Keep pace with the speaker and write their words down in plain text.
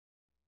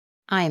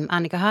I'm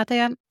Annika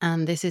Haataja,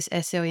 and this is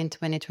SEO in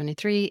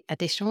 2023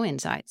 Additional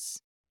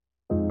Insights.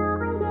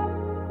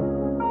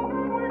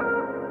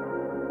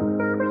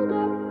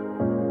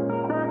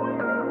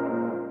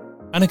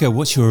 Annika,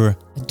 what's your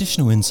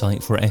additional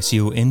insight for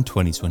SEO in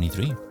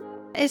 2023?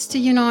 It's to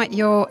unite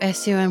your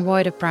SEO and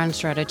wider brand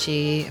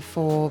strategy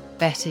for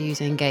better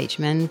user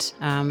engagement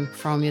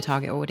from your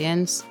target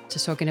audience.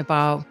 Just talking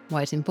about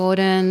why it's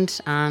important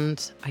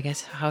and I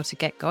guess how to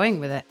get going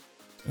with it.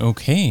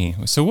 Okay,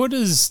 so what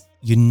does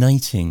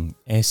uniting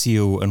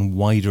SEO and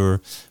wider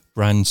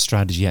brand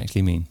strategy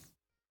actually mean?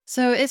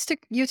 So it's to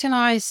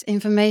utilize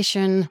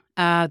information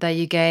that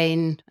you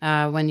gain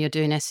when you're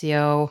doing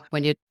SEO,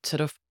 when you're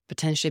sort of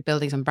potentially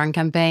building some brand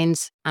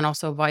campaigns, and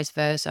also vice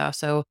versa.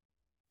 So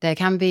there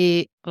can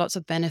be lots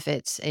of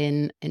benefits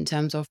in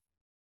terms of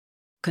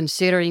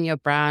considering your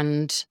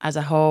brand as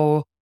a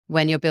whole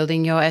when you're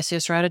building your SEO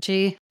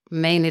strategy,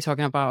 mainly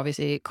talking about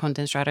obviously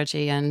content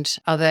strategy and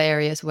other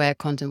areas where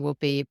content will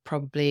be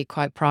probably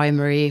quite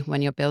primary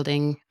when you're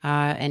building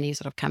any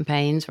sort of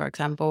campaigns, for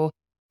example.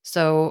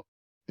 So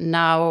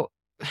now,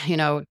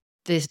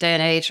 this day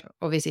and age,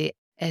 obviously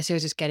SEO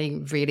is just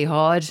getting really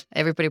hard.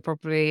 Everybody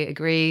probably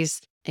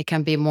agrees. It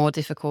can be more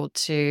difficult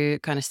to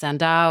kind of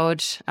stand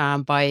out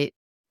by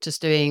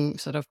just doing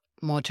sort of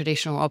more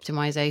traditional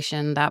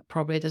optimization. That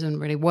probably doesn't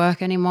really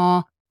work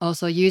anymore.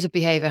 Also, user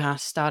behavior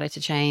has started to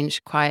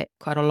change quite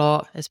a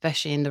lot,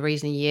 especially in the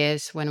recent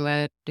years when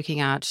we're looking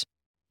at,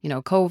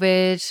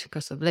 COVID,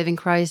 cost of living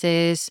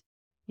crisis.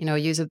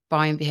 User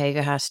buying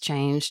behavior has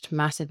changed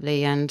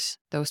massively, and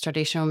those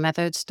traditional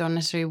methods don't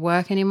necessarily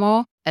work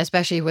anymore,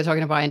 especially if we're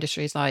talking about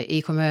industries like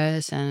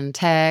e-commerce and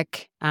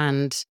tech.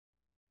 And,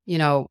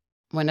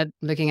 when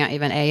looking at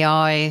even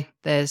AI,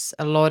 there's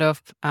a lot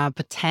of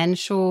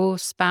potential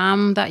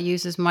spam that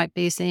users might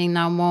be seeing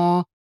now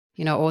more,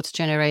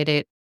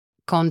 auto-generated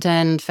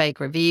content, fake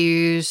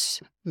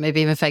reviews,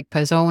 maybe even fake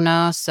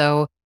persona.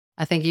 So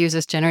I think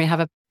users generally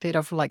have a bit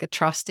of like a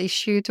trust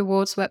issue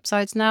towards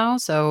websites now.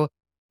 So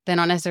they're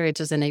not necessarily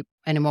just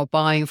anymore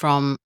buying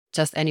from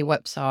just any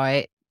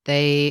website.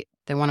 They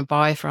want to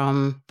buy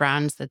from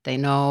brands that they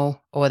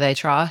know or they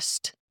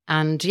trust.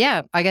 And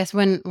yeah, I guess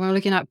when we're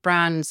looking at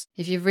brands,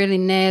 if you really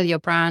nail your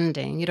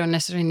branding, you don't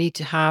necessarily need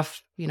to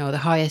have, the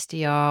highest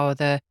DR or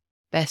the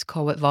best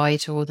keyword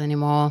vitals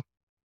anymore.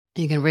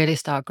 You can really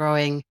start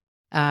growing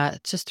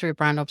just through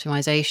brand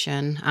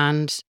optimization.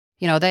 And,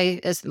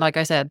 like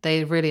I said,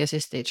 they really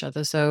assist each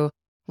other. So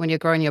when you're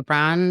growing your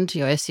brand,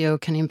 your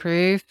SEO can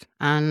improve.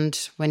 And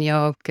when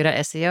you're good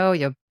at SEO,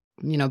 your,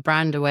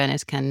 brand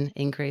awareness can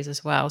increase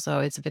as well. So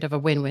it's a bit of a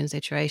win-win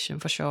situation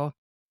for sure.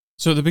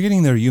 So at the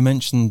beginning there, you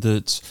mentioned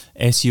that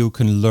SEO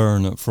can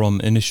learn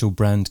from initial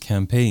brand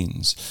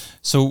campaigns.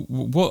 So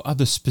what are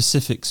the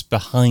specifics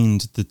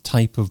behind the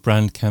type of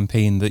brand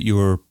campaign that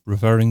you're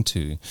referring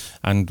to?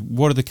 And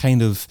what are the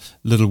kind of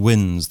little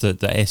wins that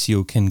the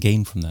SEO can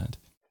gain from that?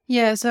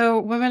 Yeah, so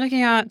when we're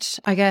looking at,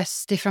 I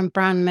guess, different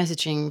brand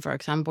messaging, for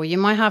example, you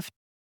might have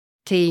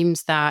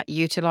teams that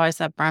utilize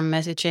that brand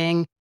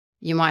messaging.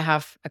 You might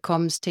have a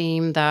comms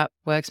team that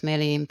works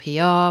mainly in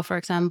PR, for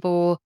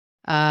example.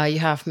 You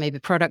have maybe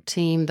a product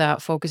team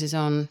that focuses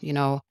on,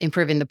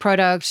 improving the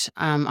product,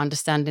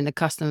 understanding the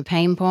customer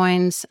pain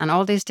points. And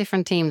all these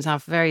different teams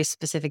have very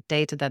specific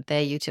data that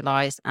they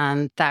utilize.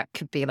 And that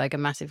could be like a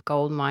massive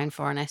gold mine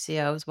for an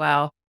SEO as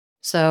well.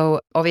 So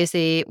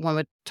obviously, when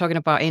we're talking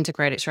about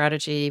integrated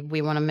strategy,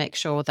 we want to make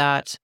sure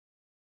that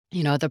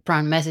the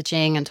brand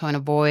messaging and tone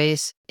of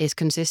voice is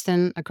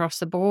consistent across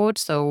the board.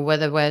 So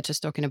whether we're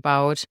just talking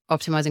about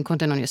optimizing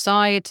content on your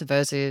site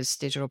versus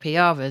digital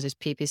PR versus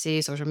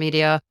PPC, social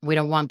media, we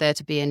don't want there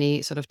to be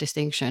any sort of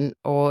distinction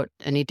or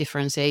any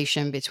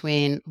differentiation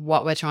between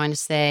what we're trying to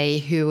say,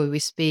 who are we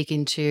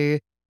speaking to,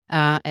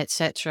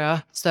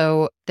 etc.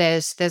 So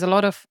there's a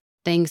lot of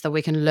things that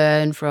we can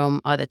learn from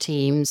other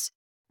teams,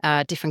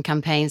 different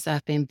campaigns that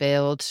have been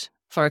built.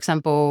 For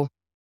example,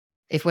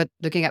 if we're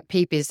looking at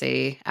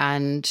PPC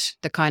and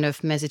the kind of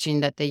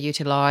messaging that they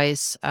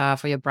utilize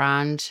for your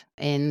brand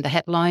in the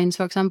headlines,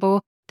 for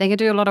example, they can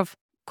do a lot of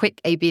quick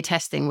A/B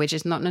testing, which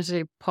is not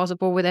necessarily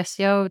possible with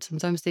SEO.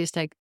 Sometimes things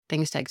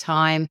take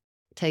time.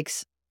 It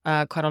takes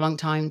quite a long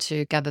time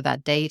to gather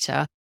that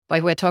data. But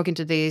if we're talking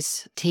to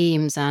these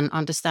teams and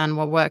understand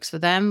what works for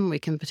them, we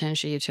can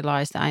potentially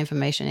utilize that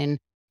information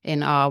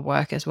in our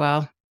work as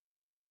well.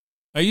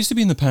 It used to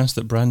be in the past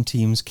that brand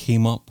teams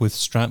came up with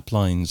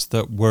straplines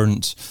that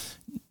weren't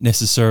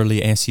necessarily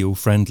SEO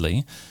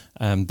friendly,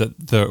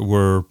 that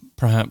were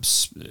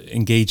perhaps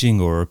engaging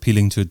or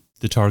appealing to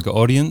the target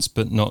audience,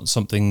 but not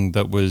something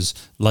that was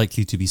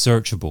likely to be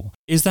searchable.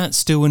 Is that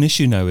still an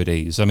issue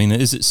nowadays? I mean,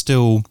 is it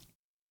still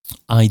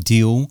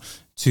ideal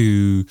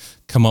to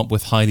come up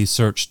with highly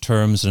searched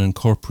terms and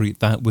incorporate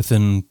that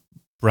within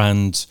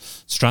brand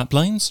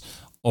straplines?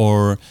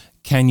 Or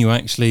can you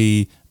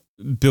actually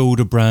build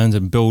a brand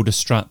and build a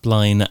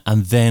strapline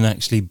and then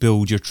actually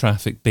build your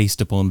traffic based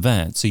upon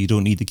that, so you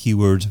don't need the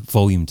keyword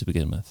volume to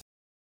begin with?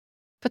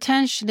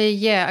 Potentially,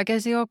 yeah. I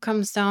guess it all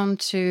comes down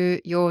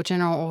to your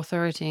general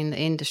authority in the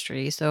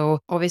industry. So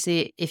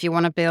obviously, if you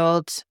want to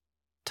build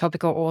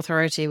topical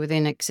authority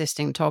within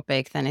existing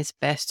topic, then it's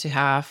best to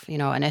have, an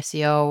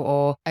SEO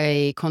or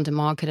a content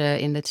marketer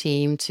in the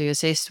team to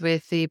assist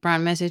with the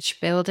brand message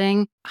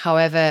building.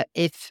 However,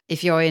 if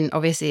you're in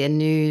obviously a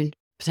new,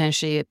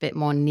 potentially a bit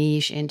more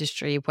niche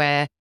industry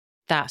where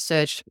that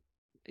search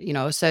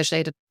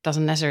data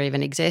doesn't necessarily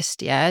even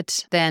exist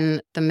yet,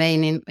 then the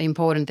main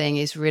important thing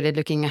is really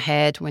looking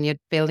ahead when you're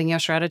building your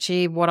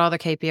strategy. What are the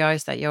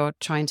KPIs that you're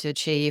trying to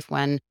achieve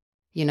when,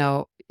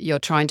 you're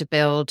trying to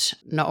build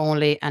not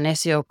only an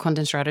SEO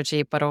content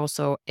strategy, but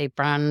also a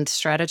brand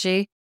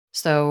strategy?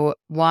 So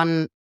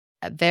one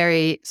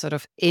very sort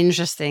of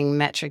interesting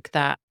metric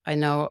that I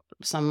know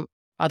some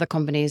other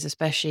companies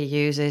especially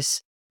use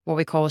is what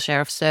we call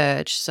share of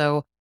search.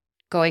 So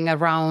going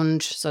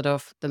around sort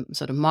of the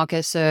sort of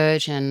market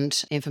search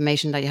and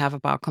information that you have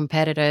about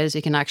competitors,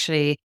 you can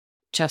actually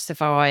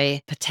justify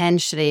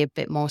potentially a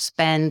bit more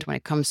spend when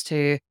it comes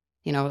to,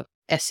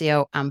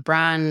 SEO and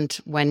brand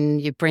when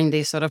you bring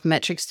these sort of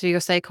metrics to your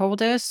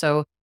stakeholders.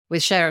 So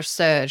with share of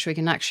search, we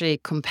can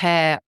actually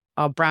compare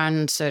our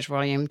brand search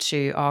volume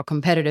to our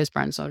competitors'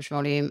 brand search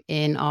volume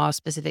in our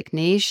specific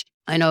niche.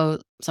 I know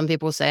some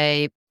people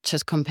say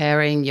just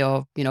comparing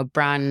your,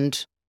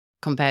 brand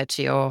compared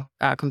to your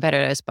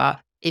competitors. But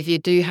if you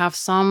do have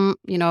some,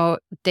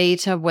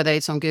 data, whether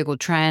it's on Google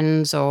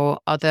Trends or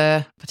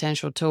other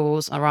potential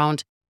tools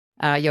around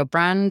your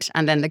brand,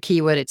 and then the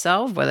keyword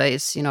itself, whether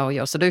it's,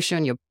 your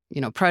solution, your,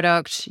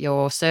 product,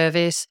 your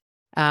service,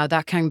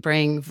 that can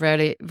bring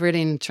really,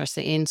 really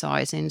interesting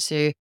insights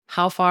into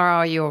how far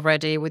are you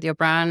already with your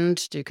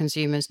brand? Do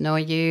consumers know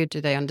you?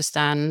 Do they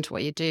understand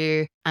what you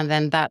do? And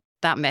then that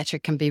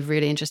metric can be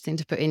really interesting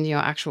to put in your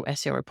actual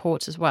SEO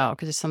reports as well,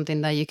 because it's something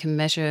that you can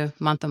measure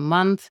month on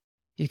month.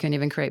 You can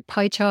even create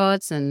pie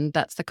charts, and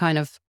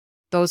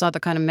those are the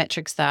kind of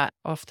metrics that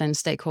often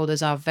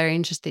stakeholders are very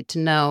interested to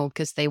know,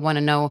 because they want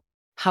to know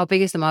how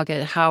big is the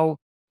market,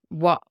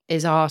 what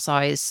is our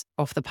size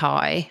of the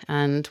pie.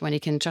 And when you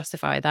can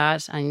justify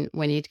that, and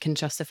when you can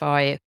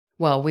justify,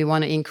 well, we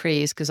want to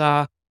increase because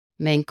our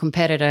main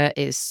competitor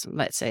is,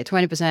 let's say,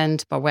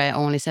 20%, but we're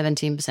only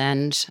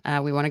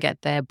 17%. We want to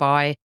get there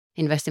by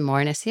investing more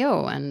in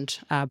SEO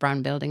and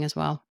brand building as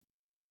well.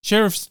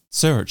 Share of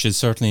search is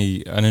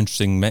certainly an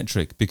interesting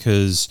metric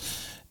because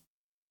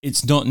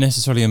it's not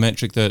necessarily a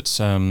metric that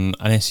an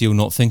SEO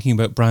not thinking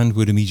about brand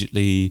would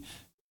immediately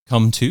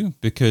come to,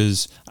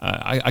 because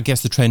I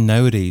guess the trend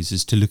nowadays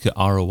is to look at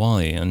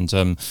ROI and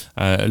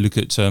look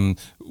at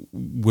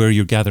where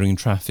you're gathering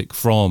traffic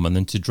from, and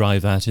then to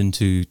drive that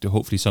into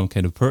hopefully some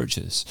kind of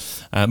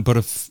purchase. But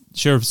if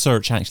share of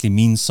search actually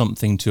means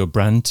something to a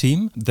brand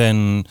team,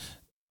 then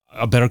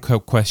a better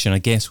question, I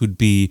guess, would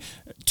be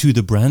to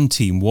the brand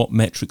team, what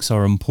metrics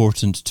are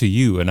important to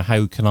you and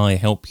how can I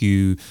help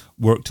you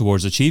work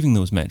towards achieving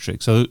those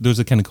metrics? So those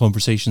are the kind of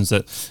conversations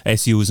that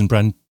SEOs and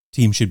brand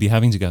teams should be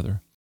having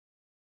together.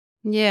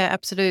 Yeah,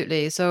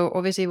 absolutely. So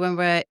obviously when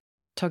we're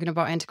talking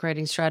about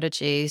integrating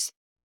strategies,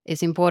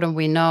 it's important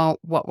we know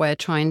what we're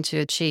trying to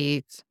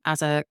achieve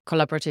as a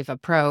collaborative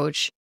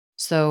approach.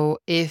 So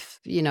if,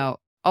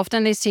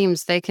 often these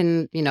teams, they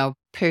can,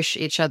 push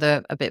each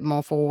other a bit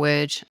more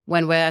forward.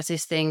 When we're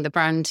assisting the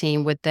brand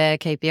team with their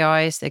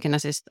KPIs, they can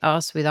assist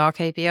us with our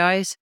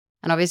KPIs.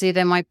 And obviously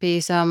there might be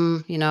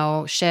some,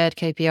 shared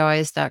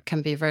KPIs that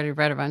can be very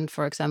relevant.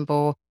 For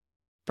example,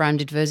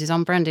 branded versus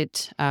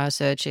unbranded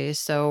searches.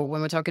 So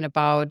when we're talking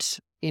about,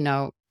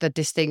 the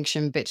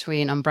distinction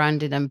between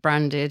unbranded and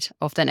branded,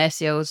 often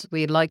SEOs,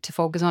 we like to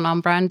focus on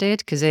unbranded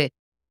because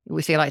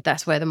we feel like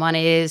that's where the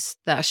money is.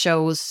 That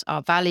shows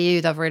our value.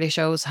 That really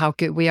shows how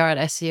good we are at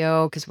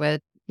SEO, because we're,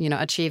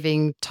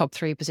 achieving top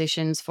 3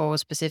 positions for a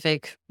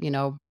specific,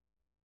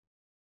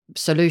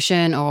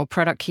 solution or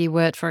product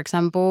keyword, for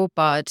example.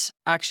 But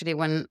actually,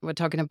 when we're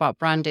talking about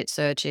branded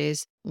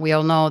searches, we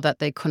all know that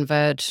they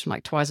convert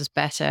like twice as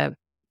better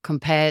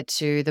compared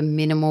to the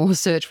minimal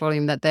search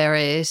volume that there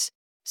is.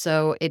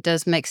 So it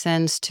does make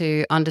sense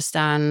to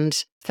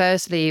understand,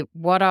 firstly,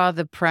 what are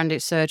the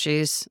branded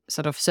searches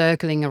sort of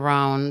circling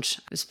around,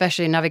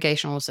 especially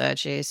navigational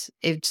searches.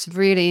 It's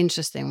really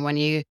interesting when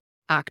you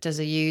act as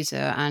a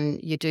user and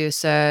you do a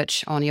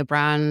search on your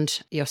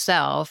brand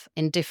yourself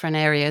in different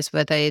areas,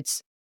 whether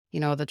it's,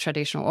 the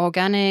traditional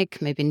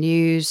organic, maybe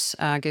news,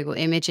 Google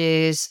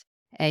Images,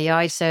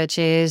 AI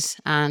searches,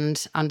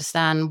 and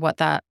understand what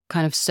that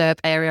kind of SERP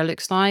area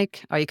looks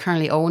like. Are you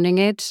currently owning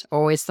it,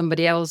 or is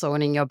somebody else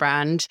owning your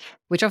brand?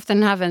 Which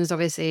often happens,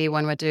 obviously,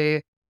 when we do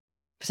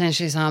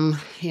potentially some,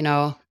 offsite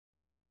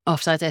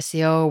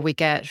SEO, we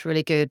get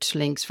really good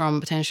links from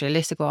potentially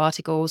listicle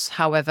articles.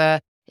 However,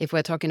 if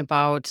we're talking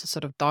about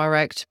sort of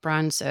direct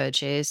brand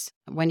searches,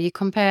 when you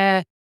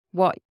compare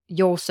what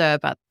your SERP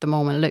at the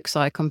moment looks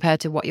like compared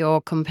to what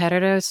your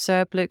competitor's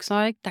SERP looks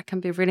like, that can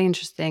be really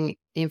interesting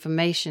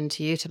information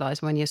to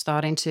utilize when you're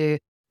starting to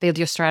build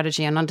your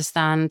strategy and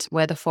understand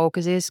where the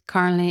focus is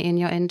currently in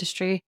your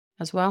industry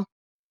as well.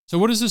 So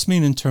what does this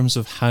mean in terms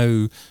of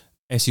how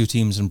SEO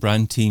teams and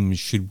brand teams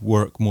should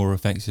work more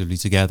effectively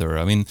together?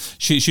 I mean,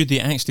 should they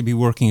actually be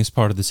working as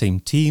part of the same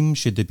team?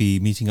 Should they be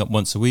meeting up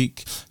once a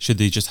week? Should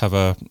they just have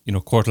a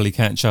quarterly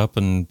catch up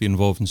and be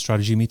involved in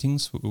strategy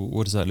meetings?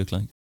 What does that look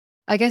like?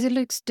 I guess it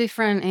looks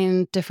different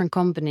in different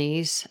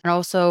companies. And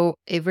also,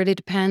 it really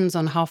depends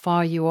on how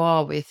far you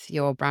are with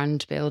your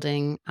brand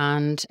building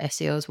and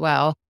SEO as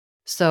well.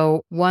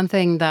 So, one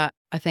thing that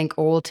I think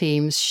all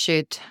teams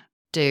should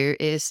do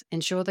is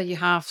ensure that you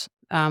have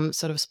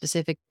sort of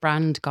specific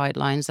brand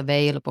guidelines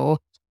available.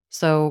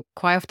 So,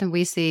 quite often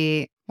we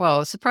see,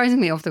 well,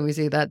 surprisingly often we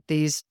see that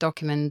these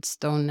documents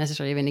don't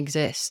necessarily even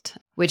exist,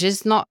 which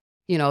is not,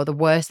 the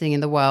worst thing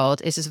in the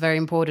world. It's just very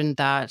important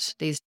that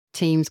these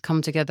teams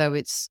come together,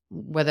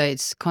 whether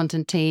it's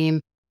content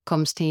team,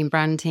 comms team,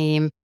 brand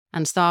team,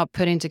 and start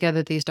putting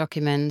together these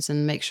documents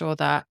and make sure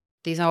that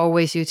these are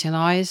always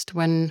utilized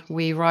when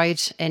we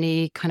write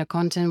any kind of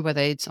content,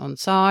 whether it's on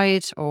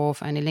site or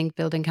for any link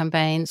building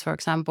campaigns, for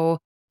example,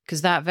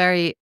 because that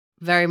very,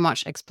 very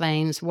much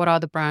explains what are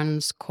the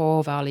brand's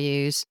core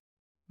values,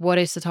 what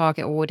is the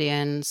target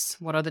audience,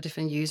 what are the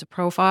different user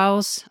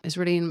profiles. It's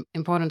really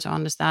important to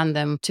understand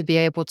them to be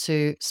able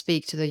to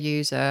speak to the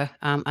user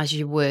as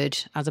you would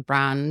as a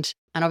brand.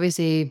 And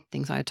obviously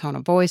things like tone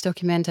of voice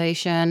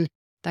documentation,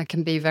 that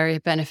can be very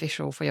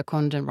beneficial for your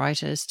content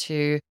writers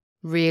to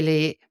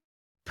really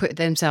put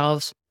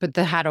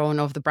the hat on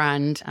of the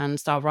brand and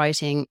start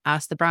writing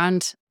as the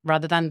brand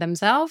rather than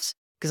themselves.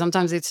 Because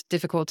sometimes it's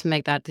difficult to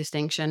make that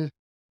distinction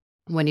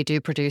when you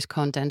do produce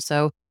content.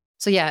 So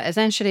yeah,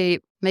 essentially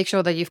make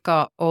sure that you've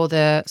got all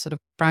the sort of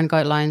brand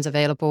guidelines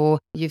available.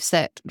 You've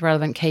set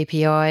relevant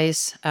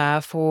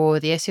KPIs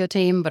for the SEO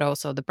team, but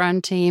also the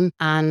brand team,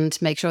 and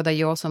make sure that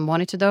you also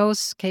monitor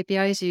those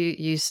KPIs.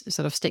 You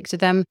sort of stick to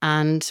them.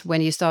 And when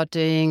you start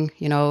doing,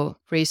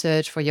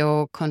 research for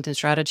your content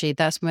strategy,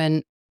 that's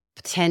when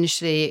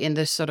potentially in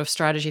the sort of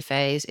strategy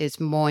phase, it's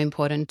more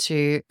important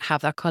to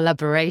have that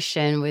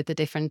collaboration with the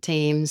different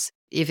teams.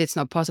 If it's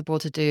not possible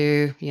to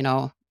do,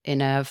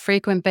 in a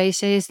frequent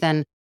basis,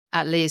 then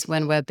at least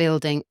when we're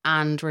building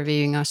and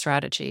reviewing our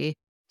strategy.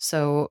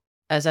 So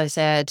as I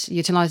said,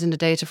 utilizing the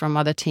data from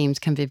other teams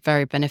can be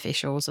very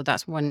beneficial. So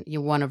that's when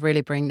you want to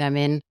really bring them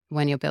in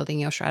when you're building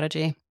your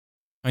strategy.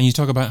 And you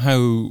talk about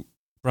how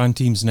brand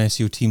teams and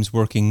SEO teams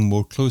working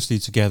more closely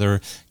together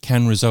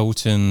can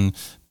result in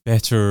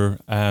better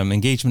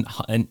engagement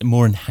and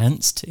more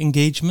enhanced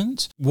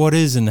engagement. What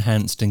is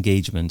enhanced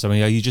engagement? I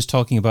mean, are you just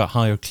talking about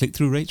higher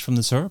click-through rates from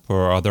the SERP,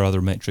 or are there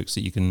other metrics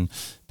that you can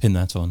pin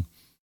that on?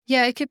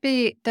 Yeah, it could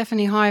be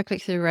definitely higher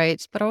click-through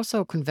rates, but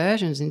also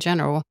conversions in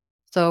general.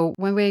 So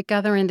when we're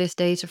gathering this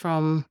data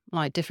from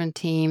like different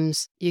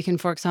teams, you can,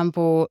 for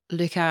example,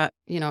 look at,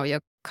 your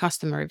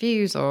customer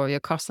reviews or your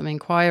customer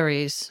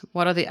inquiries.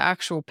 What are the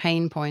actual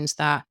pain points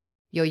that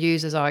your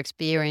users are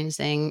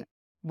experiencing,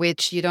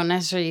 which you don't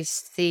necessarily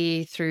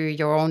see through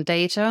your own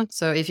data?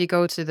 So if you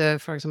go to the,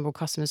 for example,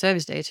 customer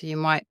service data, you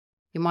might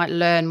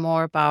learn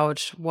more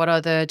about what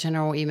are the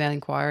general email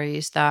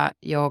inquiries that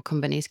your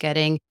company is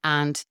getting.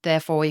 And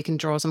therefore, you can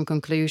draw some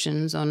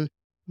conclusions on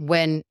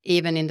when,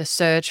 even in the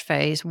search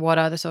phase, what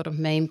are the sort of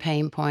main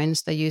pain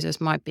points the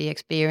users might be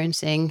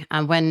experiencing.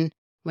 And when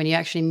you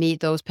actually meet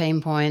those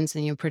pain points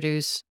and you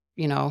produce,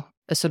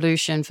 a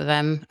solution for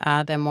them,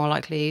 they're more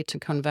likely to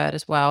convert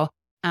as well.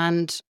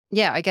 And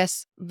yeah, I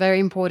guess very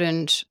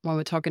important when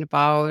we're talking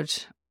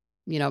about,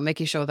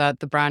 making sure that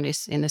the brand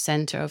is in the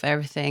center of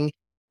everything.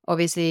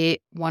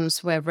 Obviously,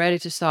 once we're ready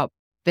to start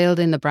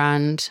building the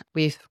brand,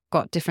 we've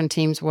got different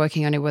teams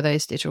working on it, whether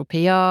it's digital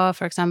PR,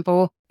 for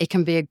example. It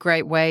can be a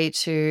great way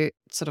to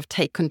sort of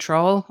take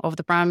control of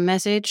the brand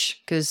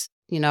message because,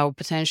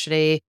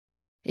 potentially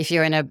if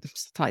you're in a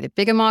slightly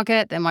bigger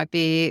market, there might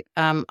be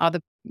other,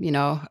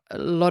 a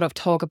lot of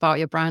talk about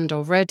your brand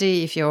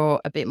already. If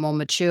you're a bit more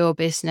mature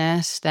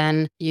business,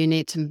 then you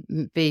need to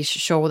be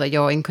sure that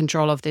you're in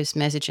control of this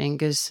messaging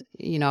because,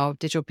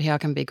 digital PR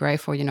can be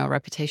great for,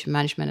 reputation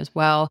management as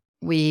well.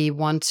 We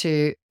want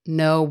to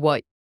know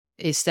what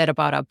is said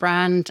about our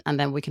brand, and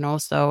then we can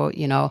also,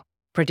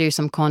 produce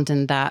some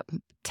content that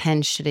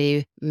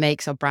potentially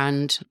makes our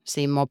brand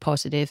seem more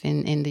positive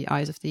in the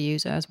eyes of the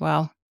user as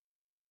well.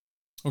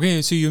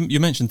 Okay, so you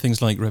mentioned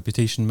things like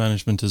reputation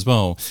management as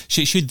well.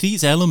 Should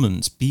these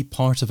elements be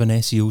part of an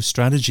SEO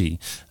strategy?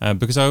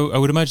 Because I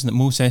would imagine that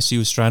most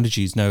SEO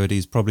strategies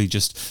nowadays probably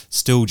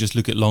still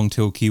look at long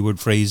tail keyword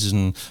phrases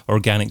and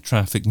organic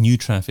traffic, new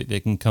traffic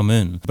that can come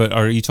in. But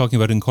are you talking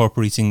about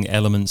incorporating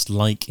elements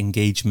like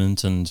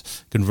engagement and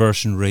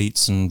conversion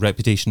rates and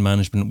reputation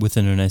management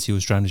within an SEO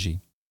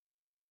strategy?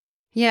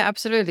 Yeah,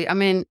 absolutely. I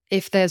mean,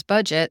 if there's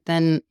budget,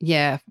 then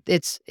yeah,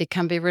 it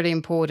can be really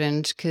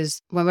important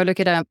because when we're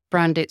looking at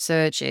branded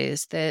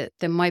searches, there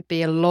might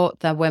be a lot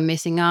that we're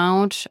missing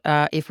out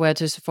if we're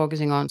just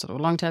focusing on sort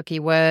of long tail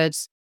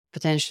keywords,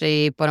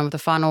 potentially bottom of the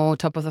funnel,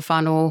 top of the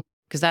funnel,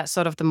 because that's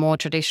sort of the more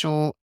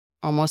traditional,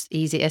 almost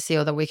easy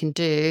SEO that we can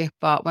do.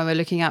 But when we're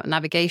looking at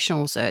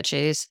navigational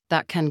searches,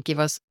 that can give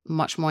us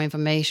much more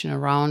information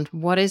around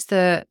what is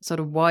the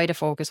sort of wider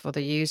focus for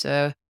the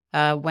user.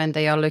 when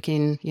they are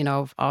looking,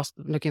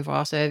 looking for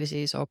our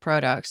services or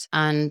products.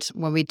 And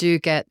when we do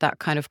get that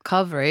kind of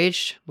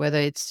coverage, whether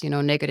it's,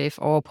 negative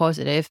or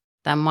positive,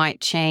 that might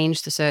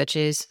change the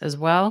searches as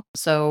well.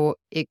 So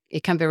it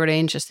can be really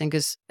interesting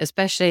because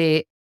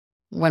especially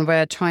when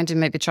we're trying to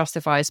maybe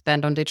justify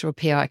spend on digital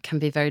PR, it can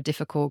be very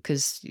difficult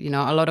because,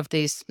 a lot of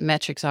these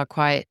metrics are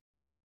quite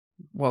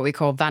what we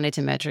call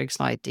vanity metrics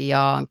like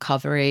DR and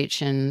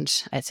coverage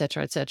and et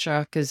cetera,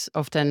 because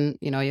often,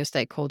 your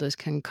stakeholders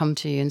can come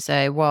to you and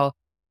say, well,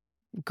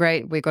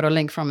 great, we got a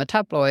link from a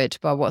tabloid,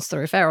 but what's the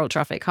referral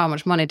traffic? How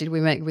much money did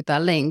we make with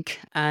that link?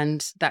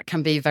 And that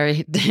can be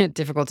very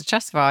difficult to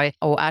justify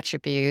or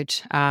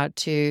attribute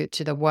to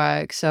the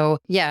work. So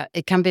yeah,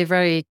 it can be a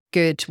very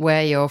good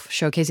way of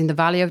showcasing the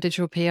value of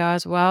digital PR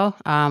as well,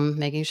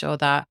 making sure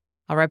that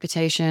our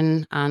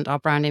reputation and our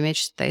brand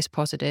image stays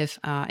positive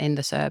in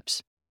the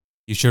SERPs.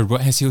 You shared what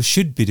SEO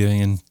should be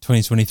doing in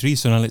 2023,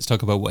 so now let's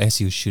talk about what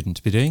SEO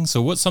shouldn't be doing.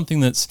 So what's something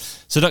that's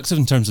seductive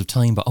in terms of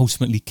time but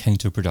ultimately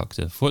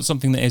counterproductive? What's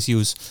something that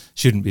SEOs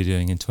shouldn't be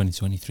doing in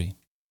 2023?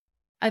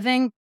 I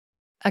think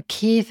a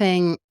key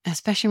thing,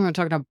 especially when we're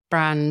talking about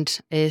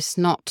brand, is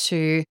not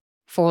to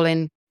fall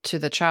into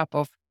the trap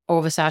of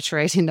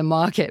oversaturating the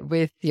market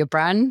with your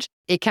brand.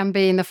 It can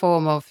be in the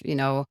form of,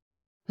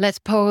 let's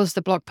post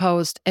the blog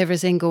post every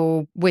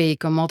single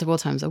week or multiple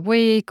times a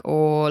week,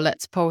 or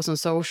let's post on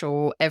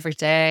social every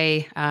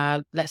day.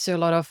 Let's do a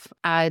lot of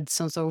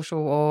ads on social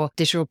or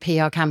digital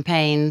PR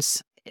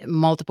campaigns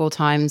multiple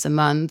times a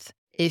month.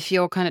 If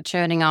you're kind of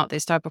churning out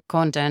this type of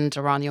content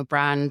around your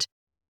brand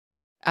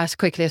as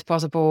quickly as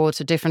possible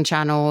to different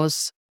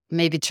channels,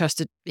 maybe just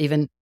to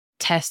even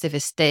test if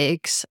it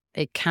sticks,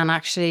 it can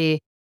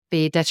actually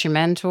be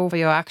detrimental for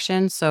your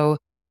actions. So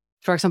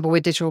for example,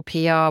 with digital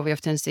PR, we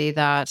often see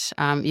that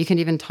you can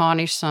even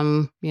tarnish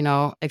some,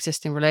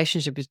 existing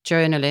relationship with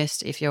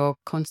journalists if you're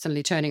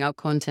constantly churning out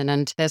content,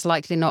 and there's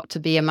likely not to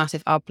be a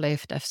massive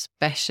uplift,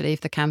 especially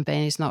if the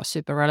campaign is not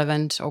super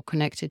relevant or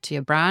connected to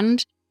your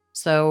brand.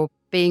 So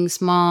being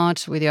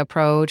smart with your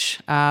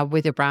approach,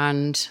 with your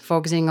brand,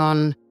 focusing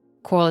on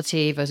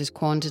quality versus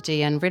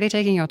quantity, and really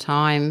taking your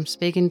time,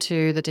 speaking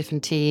to the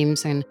different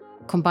teams and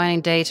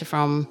combining data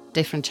from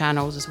different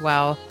channels as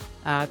well.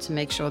 To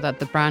make sure that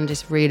the brand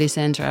is really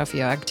center of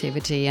your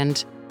activity,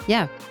 and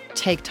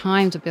take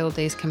time to build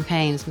these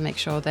campaigns and make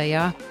sure they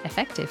are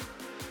effective.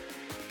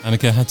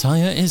 Annika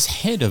Haataja is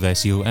head of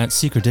SEO at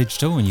Seeker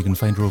Digital, and you can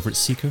find her over at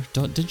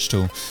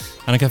seeker.digital.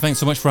 Annika, thanks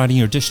so much for adding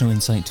your additional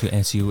insight to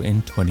SEO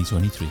in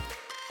 2023.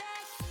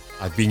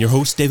 I've been your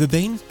host, David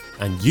Bain,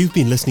 and you've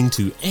been listening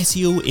to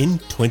SEO in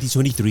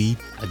 2023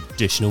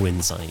 Additional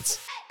Insights,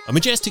 a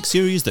majestic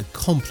series that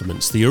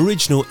complements the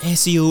original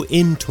SEO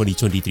in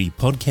 2023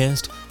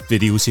 podcast,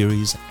 video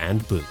series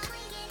and book.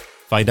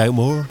 Find out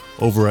more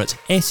over at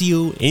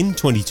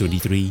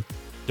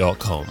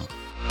SEOin2023.com.